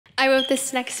I wrote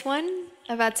this next one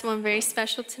about someone very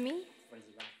special to me.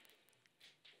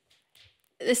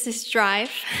 This is Drive.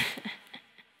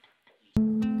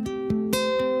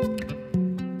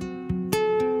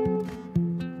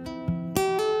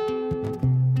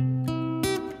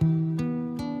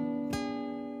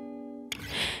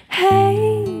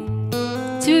 Hey,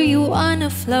 do you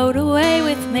wanna float away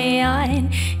with me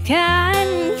on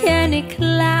candy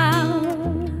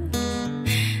clouds?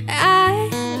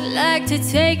 I'd like to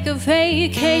take a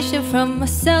vacation from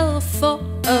myself for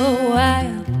a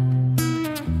while.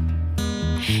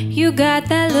 You got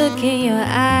that look in your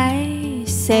eyes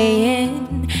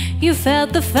saying you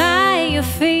felt the fire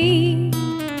feel.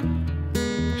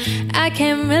 I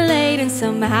can relate, and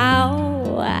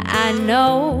somehow I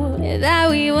know that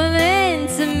we were meant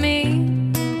to meet.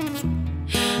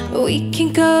 We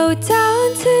can go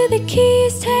down to the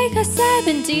Keys, take a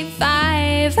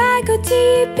 75. I go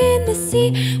deep in the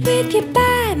sea with you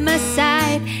by my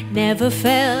side. Never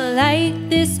felt like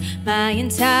this my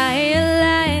entire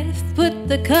life. Put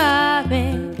the car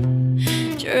in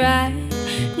drive,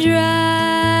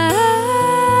 drive,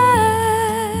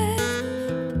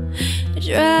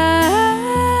 drive,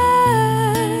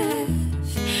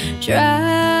 drive,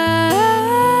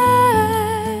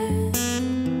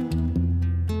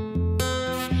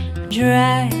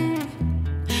 drive.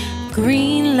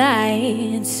 Green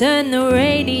light, turn the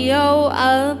radio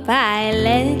up high.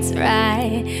 Let's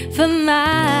ride for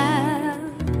miles.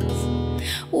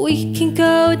 We can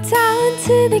go down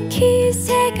to the Keys,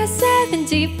 take a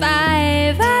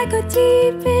 75. I go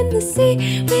deep in the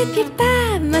sea with you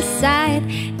by my side.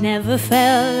 Never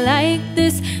felt like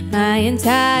this my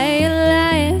entire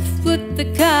life. Put the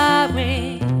car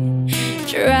in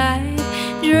drive,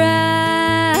 drive,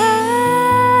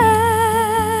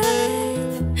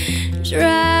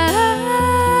 drive,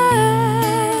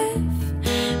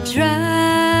 drive,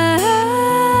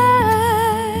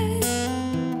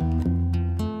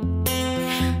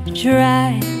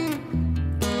 drive.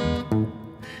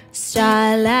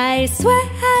 Starlight sweat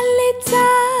lit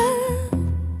up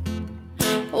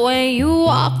when you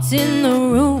walked in the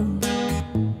room.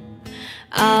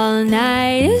 All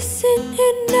night isn't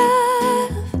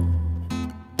enough.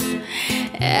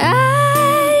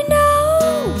 I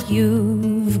know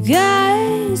you've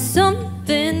got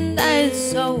something that's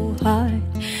so hard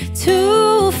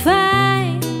to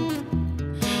find.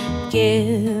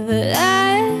 Give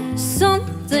that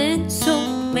something to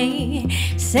me.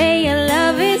 Say your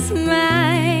love is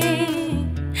mine.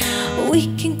 We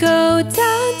can go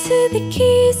down to the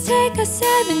Keys, take a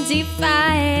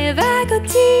 75. I go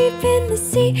deep in the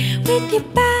sea with you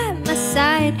by my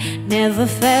side. Never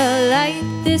felt like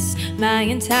this my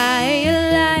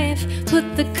entire life.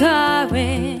 Put the car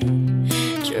in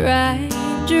drive,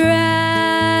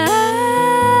 drive,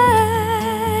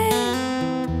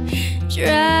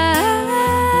 drive,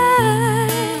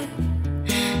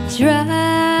 drive.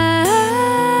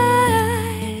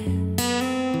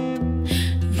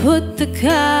 Put the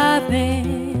car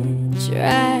in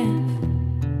drive.